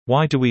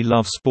Why do we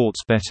love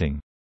sports betting?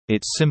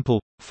 It's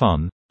simple,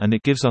 fun, and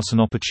it gives us an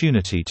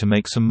opportunity to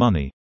make some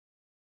money.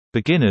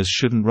 Beginners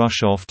shouldn't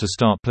rush off to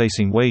start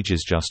placing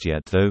wagers just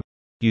yet though.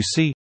 You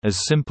see,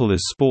 as simple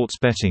as sports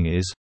betting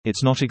is,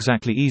 it's not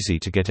exactly easy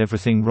to get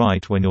everything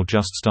right when you're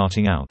just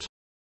starting out.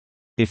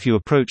 If you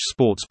approach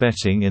sports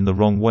betting in the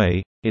wrong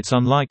way, it's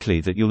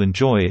unlikely that you'll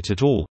enjoy it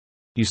at all.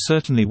 You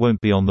certainly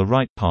won't be on the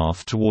right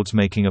path towards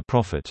making a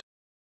profit.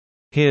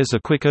 Here's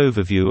a quick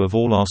overview of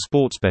all our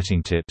sports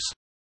betting tips.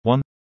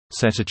 1.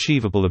 Set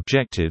achievable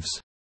objectives.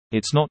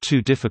 It's not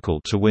too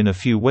difficult to win a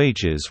few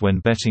wagers when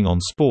betting on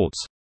sports.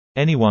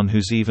 Anyone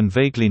who's even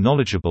vaguely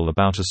knowledgeable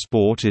about a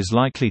sport is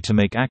likely to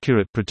make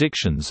accurate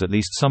predictions at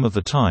least some of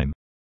the time.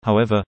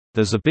 However,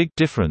 there's a big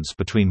difference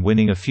between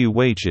winning a few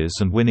wagers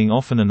and winning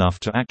often enough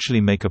to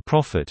actually make a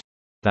profit.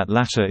 That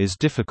latter is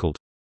difficult.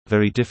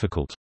 Very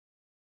difficult.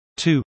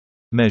 2.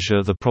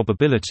 Measure the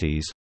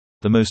probabilities.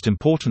 The most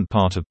important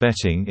part of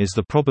betting is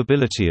the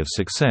probability of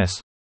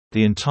success.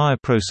 The entire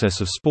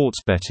process of sports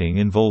betting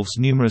involves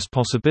numerous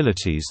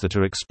possibilities that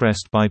are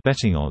expressed by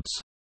betting odds.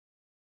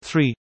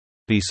 3.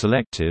 Be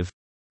selective.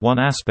 One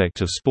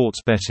aspect of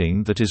sports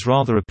betting that is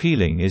rather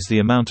appealing is the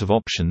amount of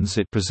options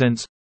it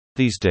presents.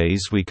 These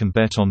days we can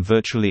bet on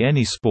virtually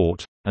any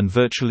sport, and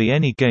virtually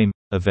any game,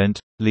 event,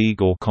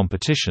 league or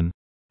competition.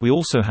 We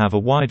also have a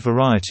wide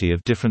variety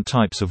of different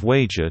types of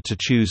wager to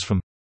choose from.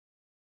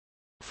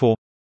 4.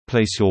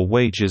 Place your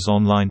wagers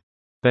online.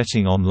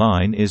 Betting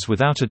online is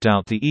without a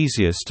doubt the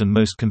easiest and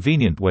most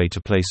convenient way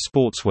to place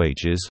sports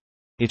wagers.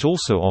 It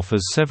also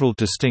offers several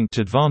distinct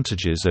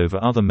advantages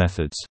over other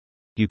methods.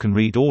 You can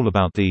read all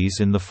about these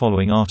in the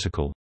following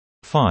article.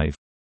 5.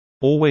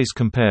 Always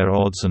compare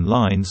odds and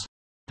lines.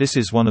 This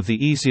is one of the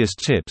easiest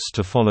tips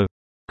to follow.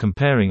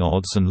 Comparing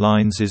odds and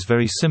lines is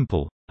very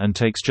simple, and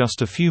takes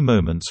just a few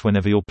moments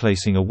whenever you're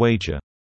placing a wager.